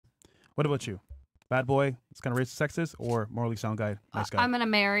What about you? Bad boy, it's kind of racist, sexist, or morally sound guy, nice guy? I'm gonna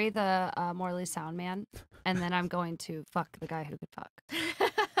marry the morally sound man, and then I'm going to fuck the guy who could fuck.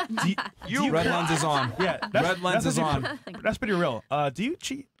 Red lens is on. Yeah, red lens is on. That's pretty real. Do you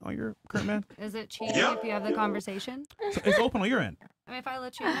cheat on your current man? Is it cheating if you have the conversation? So it's open on your end. I mean, if I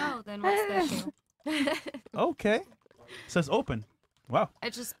let you know, then what's the issue? Okay, so it's open. Wow.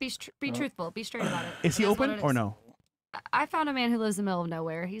 It just be truthful, be straight about it. Is he open or no? I found a man who lives in the middle of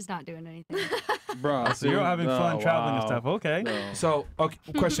nowhere. He's not doing anything. Bro, so you're having fun traveling and stuff. Okay. No. So, okay,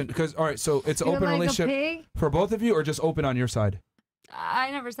 question, because all right, so it's an open like relationship for both of you, or just open on your side?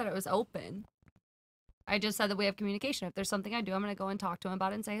 I never said it was open. I just said that we have communication. If there's something I do, I'm gonna go and talk to him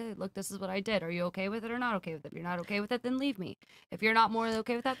about it and say, hey, look, this is what I did. Are you okay with it or not okay with it? If you're not okay with it, then leave me. If you're not morally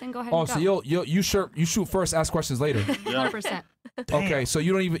okay with that, then go ahead. Oh, and so go. you shoot first, ask questions later. 100%. Okay, so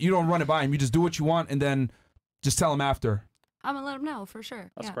you don't run it by him. You just do what you want and then just tell him after. I'm gonna let him know for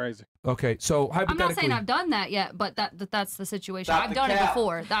sure. That's crazy. Okay, so hypothetically, I'm not saying I've done that yet, but that's the situation. I've done it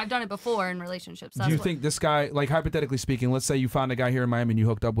before. I've done it before in relationships. Do you think this guy, like hypothetically speaking, let's say you found a guy here in Miami and you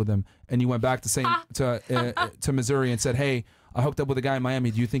hooked up with him, and you went back to Missouri and said, "Hey, I hooked up with a guy in Miami."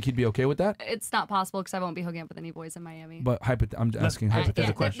 Do you think he'd be okay with that? It's not possible because I won't be hooking up with any boys in Miami. But I'm asking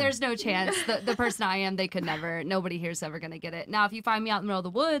hypothetical question. There's no chance. The person I am, they could never. Nobody here's ever gonna get it. Now, if you find me out in the middle of the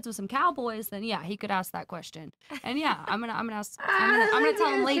woods with some cowboys, then yeah, he could ask that question. And yeah, I'm gonna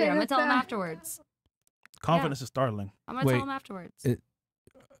tell him later. I'm gonna tell him afterwards. Confidence is startling. I'm gonna tell him afterwards.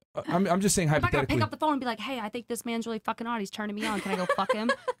 I'm just saying I'm not hypothetically. gonna pick up the phone and be like, hey, I think this man's really fucking hot. He's turning me on. Can I go fuck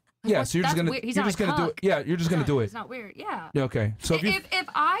him? Yeah, so you're just gonna do it. Yeah, you're just gonna do it. It's not weird. Yeah. Yeah. Okay. So if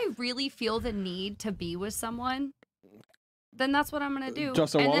I really feel the need to be with someone, then that's what I'm gonna do.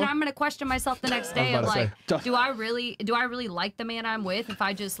 And then I'm gonna question myself the next day of like, do I really like the man I'm with if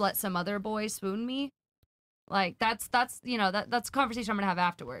I just let some other boy spoon me? Like that's a conversation I'm gonna have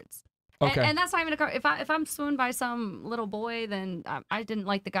afterwards. Okay. And that's not even if I'm swooned by some little boy, then I didn't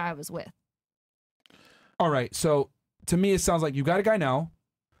like the guy I was with. All right. So to me, it sounds like you got a guy now.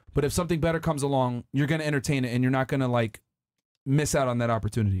 But if something better comes along, you're going to entertain it and you're not going to like miss out on that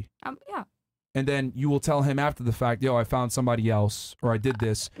opportunity. Yeah. And then you will tell him after the fact, yo, I found somebody else or I did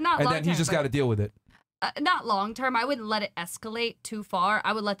this. And then he's just got to deal with it. Not long term. I wouldn't let it escalate too far.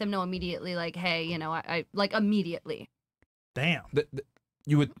 I would let them know immediately, like, hey, I like immediately. Damn.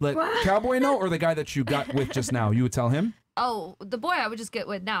 You would let Cowboy know or the guy that you got with just now? You would tell him? Oh, the boy I would just get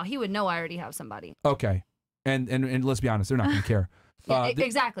with now, he would know I already have somebody. Okay. And let's be honest, they're not going to care. Yeah,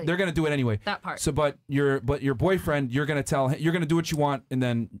 exactly. They're gonna do it anyway. That part. So, but your boyfriend, you're gonna tell him, you're gonna do what you want, and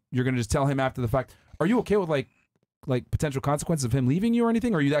then you're gonna just tell him after the fact. Are you okay with like potential consequences of him leaving you or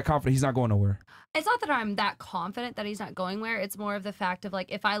anything? Or are you that confident he's not going nowhere? It's not that I'm that confident that he's not going where. It's more of the fact of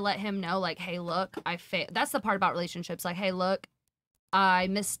like if I let him know, like, hey, look, that's the part about relationships. Like, hey, look, I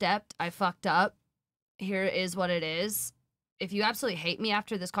misstepped, I fucked up. Here is what it is. If you absolutely hate me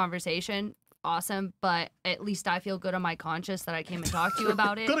after this conversation, awesome, but at least I feel good on my conscience that I came and talked to you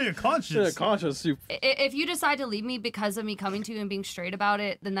about it. Good on your conscience. If you decide to leave me because of me coming to you and being straight about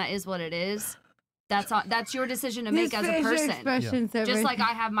it, then that is what it is. That's your decision to make as a person. Just like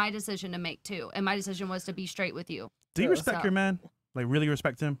I have my decision to make too, and my decision was to be straight with you. Do you respect your man? Like really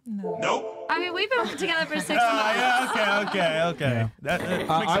respect him? No. Nope. I mean, we've been together for 6 months. Yeah, okay. Yeah.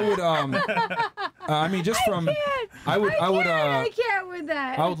 I would I mean, just from I can't with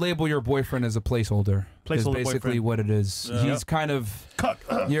that. I would label your boyfriend as a placeholder. Is basically boyfriend. what it is. He's kind of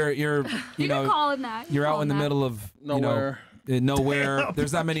you're you know, call him that. You're out in the middle of nowhere. Nowhere.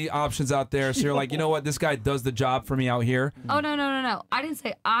 There's not many options out there. So you're like, you know what? This guy does the job for me out here. Oh, no. I didn't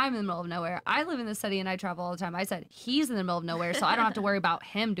say I'm in the middle of nowhere. I live in the city and I travel all the time. I said he's in the middle of nowhere, so I don't have to worry about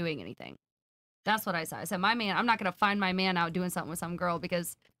him doing anything. That's what I said. I said, my man, I'm not going to find my man out doing something with some girl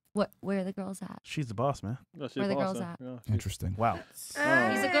because where are the girls at? She's the boss, man. Where are the girls at? Yeah. Interesting. Wow. He's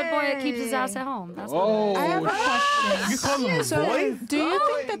a good boy that keeps his ass at home. That's I have a question. You call him a boy? Do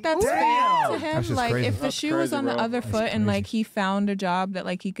you think that's fair to him? That's just Like, crazy. if the That's shoe was crazy, on the bro. other That's foot and like crazy. he found a job that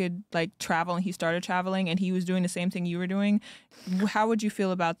like he could like travel and he started traveling and he was doing the same thing you were doing, how would you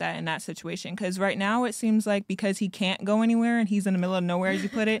feel about that in that situation? Because right now it seems like because he can't go anywhere and he's in the middle of nowhere, as you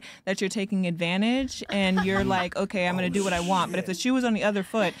put it, that you're taking advantage and you're like, okay, I'm going to do what I want. But if the shoe was on the other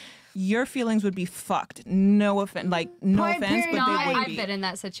foot, your feelings would be fucked. No offense, but No, they would I've be. been in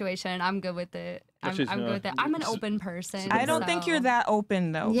that situation. I'm good with it. I'm good with it. I'm an open person. I don't think you're that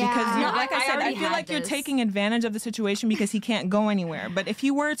open though, Yeah. because you're, No, like I said, I already feel had like you're this. taking advantage of the situation because he can't go anywhere. But if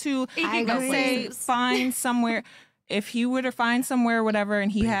you were to, can go let's say, places. find somewhere. If he were to find somewhere, whatever, and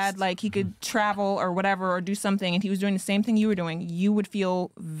he had like he could travel or whatever or do something, and he was doing the same thing you were doing, you would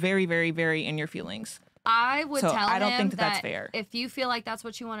feel very, very, very in your feelings. I would So tell I don't him think that that's that fair. if you feel like that's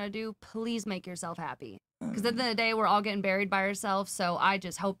what you want to do, please make yourself happy. Because at the end of the day, we're all getting buried by ourselves. So I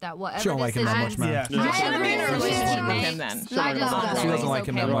just hope that whatever She don't like him that much, man. Yeah. I agree in a relationship with makes, him then. I just hope that She doesn't he's like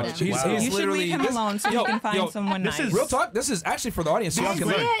him okay that with much. him. He's You should literally leave him this- alone so you can find someone this nice. is- Real talk. This is actually for the audience, so y'all can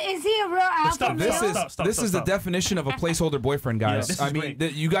learn. Is he a real alpha Stop, male? stop, This is the stop. definition of a placeholder boyfriend, Yeah, guys. this is I mean,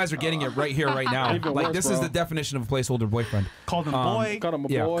 great. you guys are getting it right here, right now. Even Like worse, this is bro. the definition of a placeholder boyfriend. Called him boy. Call him a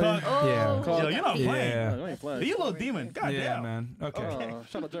Yeah. boy. Cut. Yeah. Yo, you're not playing. Yeah. You ain't playing. You little demon. God Yeah, damn. man. Okay.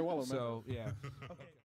 Shout out Jay Waller, man. So yeah.